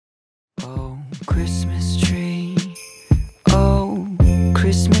Christmas tree, oh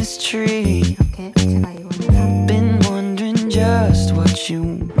Christmas tree. 이렇게 제가 이번에 Been wondering just what you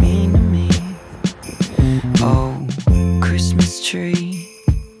mean to me. Oh Christmas tree.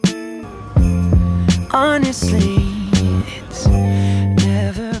 Honestly, it's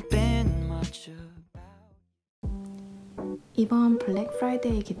never been much about. 이번 블랙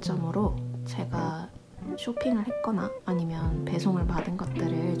프라이데이 기점으로 제가 쇼핑을 했거나 아니면 배송을 받은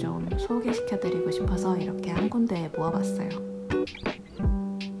것들을 좀 소개시켜드리고 싶어서 이렇게 한 군데에 모아봤어요.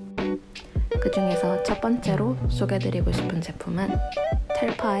 그 중에서 첫 번째로 소개해드리고 싶은 제품은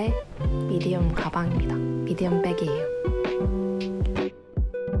텔파의 미디엄 가방입니다. 미디엄 백이에요.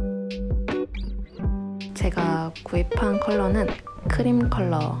 제가 구입한 컬러는 크림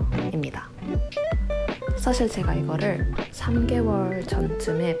컬러입니다. 사실 제가 이거를 3개월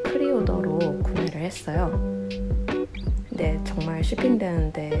전쯤에 프리오더로 구매를 했어요. 근데 정말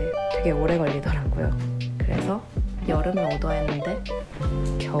쇼핑되는데 되게 오래 걸리더라고요. 그래서 여름에 오더했는데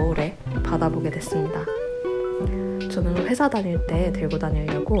겨울에 받아보게 됐습니다. 저는 회사 다닐 때 들고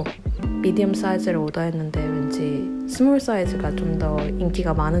다니려고 미디엄 사이즈를 오더했는데 왠지 스몰 사이즈가 좀 더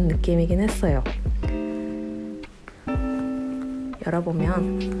인기가 많은 느낌이긴 했어요.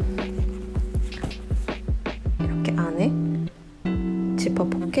 열어보면 이렇게 안에 지퍼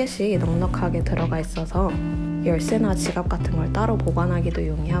포켓이 넉넉하게 들어가 있어서 열쇠나 지갑 같은 걸 따로 보관하기도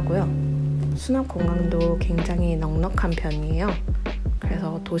용이하고요. 수납 공간도 굉장히 넉넉한 편이에요.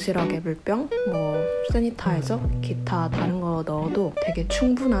 그래서 도시락에 물병, 세니타이저, 기타 다른 거 넣어도 되게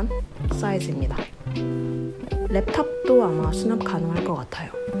충분한 사이즈입니다. 랩탑도 아마 수납 가능할 것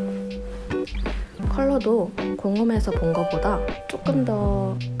같아요. 컬러도 공홈에서 본 것보다 조금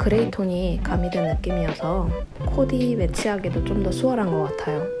더 그레이 톤이 가미된 느낌이어서 코디 매치하기도 좀 더 수월한 것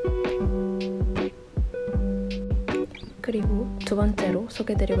같아요. 그리고 두 번째로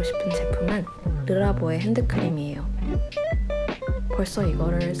소개드리고 싶은 제품은 르라보의 핸드크림이에요. 벌써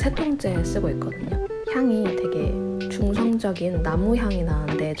이거를 3통째 쓰고 있거든요. 향이 되게 중성적인 나무 향이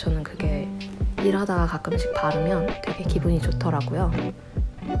나는데 저는 그게 일하다가 가끔씩 바르면 되게 기분이 좋더라고요.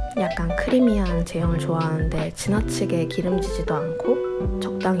 약간 크리미한 제형을 좋아하는데 지나치게 기름지지도 않고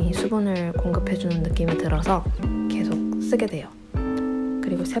적당히 수분을 공급해주는 느낌이 들어서 계속 쓰게 돼요.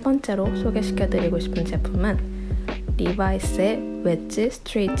 그리고 세 번째로 소개시켜드리고 싶은 제품은 리바이스의 웨지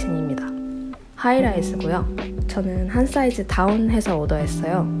스트레이튼입니다. 하이라이즈고요. 저는 한 사이즈 다운해서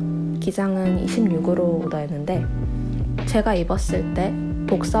오더했어요. 기장은 26으로 오더했는데 제가 입었을 때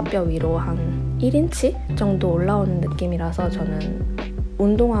복사뼈 위로 한 1인치 정도 올라오는 느낌이라서 저는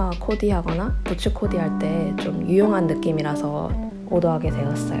운동화 코디하거나 부츠 코디할 때 좀 유용한 느낌이라서 오더하게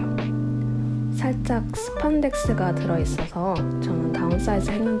되었어요. 살짝 스판덱스가 들어있어서 저는 다운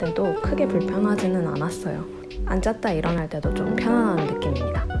사이즈 했는데도 크게 불편하지는 않았어요. 앉았다 일어날 때도 좀 편안한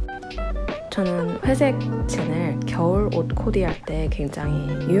느낌입니다. 저는 회색 진을 겨울 옷 코디할 때 굉장히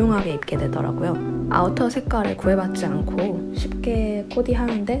유용하게 입게 되더라고요. 아우터 색깔을 구애받지 않고 쉽게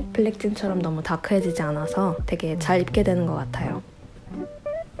코디하는데 블랙진처럼 너무 다크해지지 않아서 되게 잘 입게 되는 것 같아요.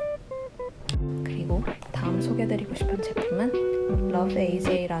 그리고 다음 소개드리고 싶은 제품은 Love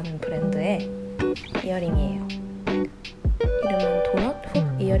AJ라는 브랜드의 이어링이에요. 이름은 도넛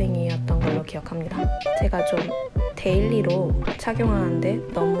훅 이어링이었던 걸로 기억합니다. 제가 좀 데일리로 착용하는데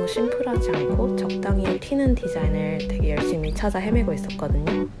너무 심플하지 않고 적당히 튀는 디자인을 되게 열심히 찾아 헤매고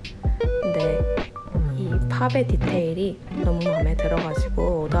있었거든요. 근데 이 팝의 디테일이 너무 마음에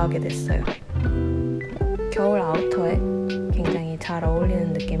들어가지고 오더하게 됐어요. 겨울 아우터에 굉장히 잘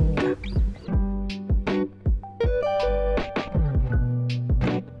어울리는 느낌입니다.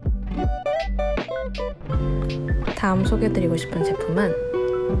 다음 소개드리고 싶은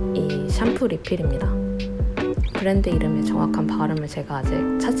제품은 이 샴푸 리필입니다. 브랜드 이름의 정확한 발음을 제가 아직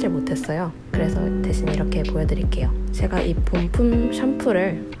찾질 못했어요. 그래서 대신 이렇게 보여드릴게요. 제가 이 본품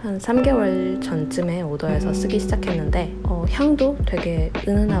샴푸를 한 3개월 전쯤에 오더해서 쓰기 시작했는데 향도 되게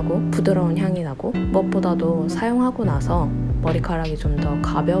은은하고 부드러운 향이 나고 무엇보다도 사용하고 나서 머리카락이 좀 더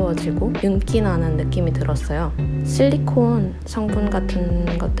가벼워지고 윤기 나는 느낌이 들었어요. 실리콘 성분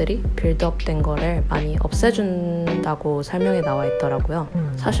같은 것들이 빌드업된 거를 많이 없애준다고 설명에 나와 있더라고요.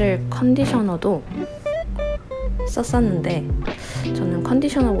 사실 컨디셔너도 썼었는데 저는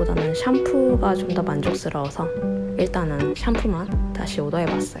컨디셔너보다는 샴푸가 좀 더 만족스러워서 일단은 샴푸만 다시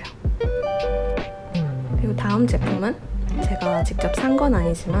오더해봤어요. 그리고 다음 제품은 제가 직접 산 건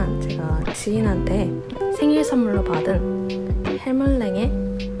아니지만 제가 지인한테 생일 선물로 받은 헬멀랭의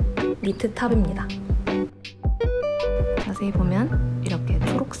니트 탑입니다. 자세히 보면 이렇게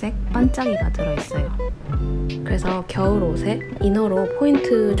초록색 반짝이가 들어있어요. 그래서 겨울 옷에 이너로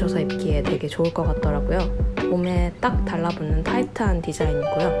포인트 줘서 입기에 되게 좋을 것 같더라고요. 몸에 딱 달라붙는 타이트한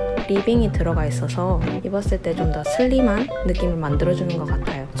디자인이고요. 리빙이 들어가 있어서 입었을 때 좀 더 슬림한 느낌을 만들어주는 것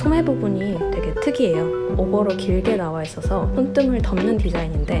같아요. 소매 부분이 되게 특이해요. 오버로 길게 나와 있어서 손등을 덮는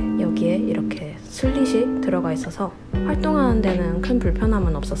디자인인데 여기에 이렇게 슬릿이 들어가 있어서 활동하는 데는 큰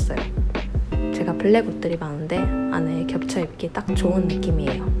불편함은 없었어요. 제가 블랙 옷들이 많은데 안에 겹쳐 입기 딱 좋은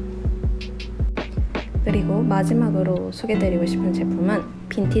느낌이에요. 그리고 마지막으로 소개드리고 싶은 제품은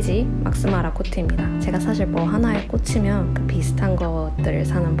빈티지 막스마라 코트입니다. 제가 사실 뭐 하나에 꽂히면 그 비슷한 것들을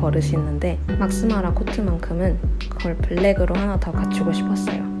사는 버릇이 있는데 막스마라 코트만큼은 그걸 블랙으로 하나 더 갖추고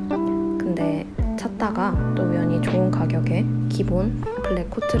싶었어요. 근데 찾다가 또 우연히 좋은 가격에 기본 블랙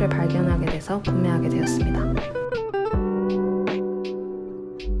코트를 발견하게 돼서 구매하게 되었습니다.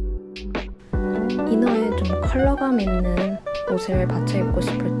 이너에 좀 컬러감 있는 옷을 받쳐 입고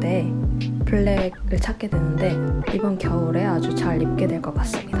싶을 때 블랙을 찾게 되는데 이번 겨울에 아주 잘 입게 될 것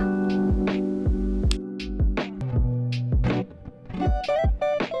같습니다.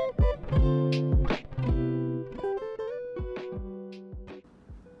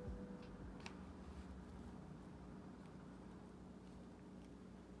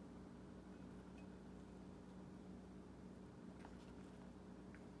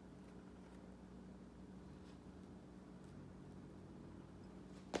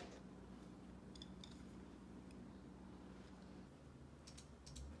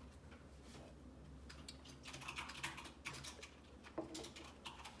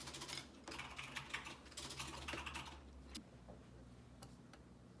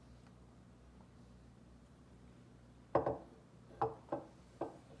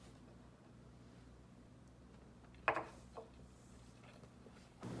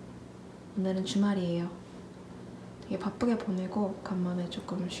 오늘은 주말이에요. 되게 바쁘게 보내고 간만에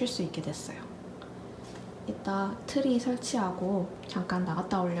조금 쉴 수 있게 됐어요. 이따 트리 설치하고 잠깐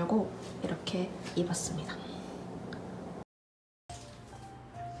나갔다 오려고 이렇게 입었습니다.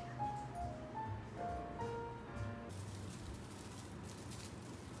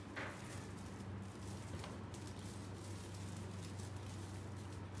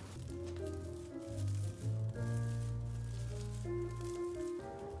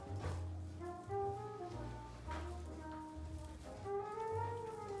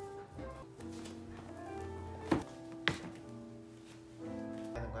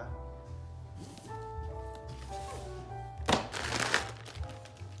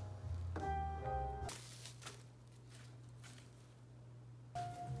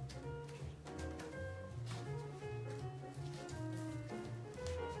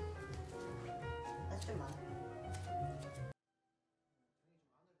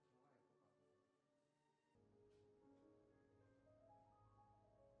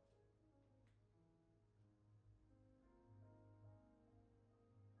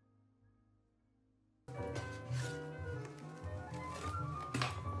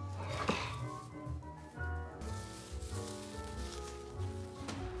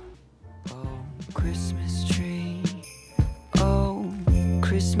 Christmas tree, oh,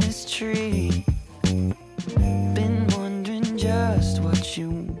 Christmas tree. Been wondering just what you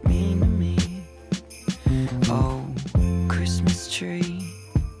mean to me. Oh, Christmas tree.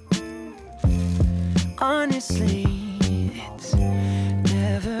 Honestly, it's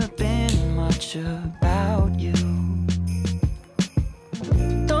never been much about you.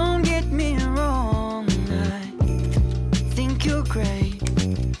 Don't get me wrong, I think you're great.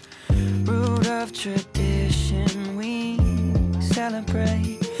 Root of tradition we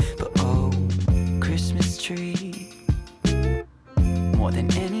celebrate. But oh, Christmas tree, more than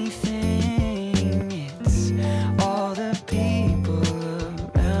anything, it's all the people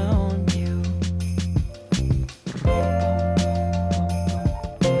around you.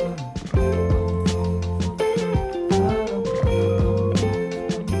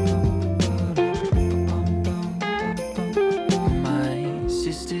 My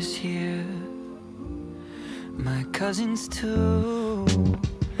sister's here, my cousins too.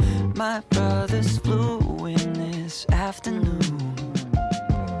 My brothers flew in this afternoon.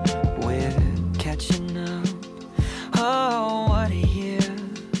 We're catching up. Oh, what a year.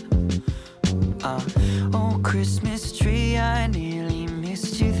 Oh, Christmas tree, I nearly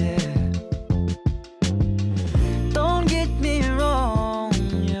missed you there. Don't get me wrong,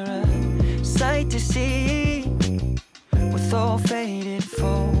 you're a sight to see. With all faded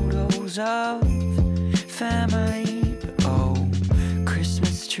photos of family. But oh,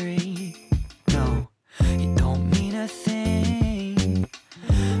 Christmas tree, no, you don't mean a thing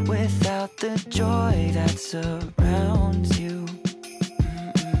without the joy that surrounds you.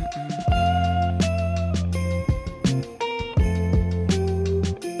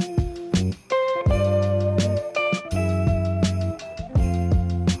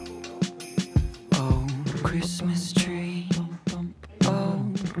 Christmas tree.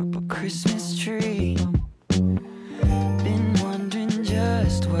 Oh, Christmas tree. Been wondering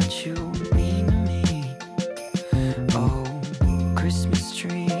just what you mean to me. Oh, Christmas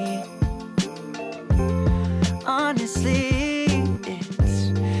tree. Honestly, it's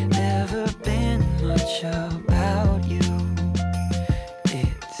never been much about you.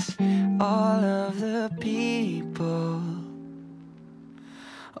 It's all of the people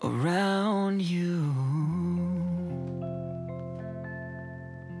around you.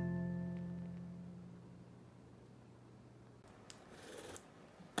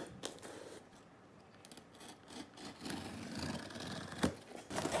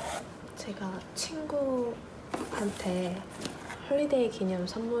 제가 친구한테 홀리데이 기념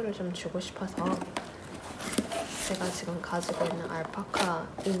선물을 좀 주고 싶어서 제가 지금 가지고 있는 알파카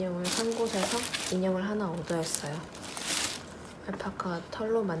인형을 산 곳에서 인형을 하나 오더했어요. 알파카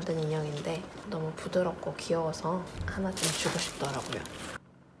털로 만든 인형인데 너무 부드럽고 귀여워서 하나 좀 주고 싶더라고요.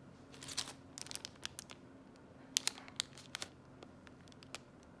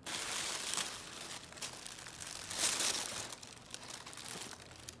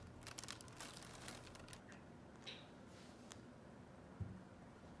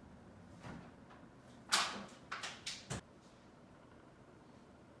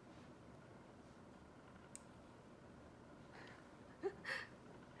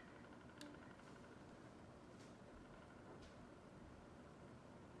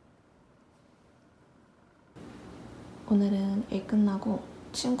 오늘은 일 끝나고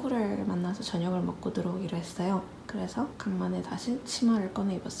친구를 만나서 저녁을 먹고 들어오기로 했어요. 그래서 간만에 다시 치마를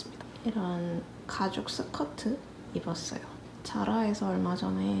꺼내 입었습니다. 이런 가죽 스커트 입었어요. 자라에서 얼마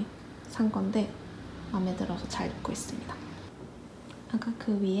전에 산 건데 마음에 들어서 잘 입고 있습니다. 아까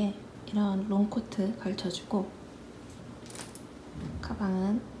그 위에 이런 롱코트 걸쳐주고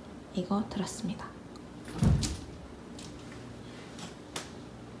가방은 이거 들었습니다.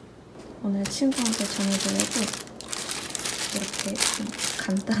 오늘 친구한테 전해드리고 이렇게 좀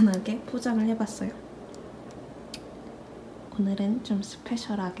간단하게 포장을 해봤어요. 오늘은 좀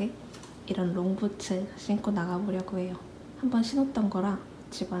스페셜하게 이런 롱부츠 신고 나가보려고 해요. 한번 신었던 거라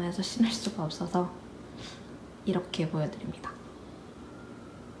집안에서 신을 수가 없어서 이렇게 보여드립니다.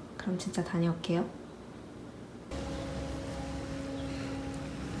 그럼 진짜 다녀올게요.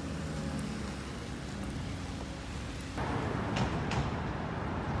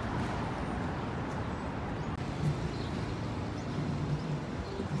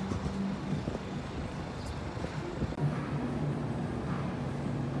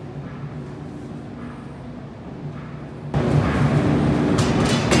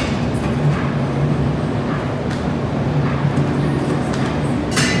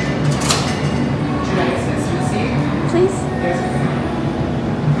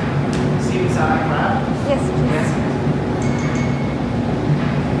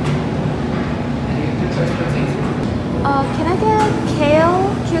 Can I get kale,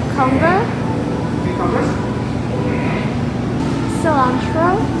 cucumber, cilantro,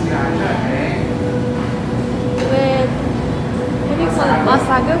 with what do you call it,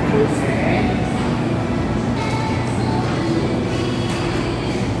 masago, please?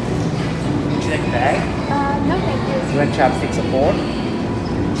 Would you like a bag? No, thank you. You want chopsticks or fork?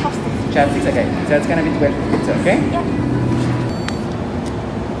 Chopsticks. Chopsticks, okay. So it's gonna be 12 minutes, okay? Yeah.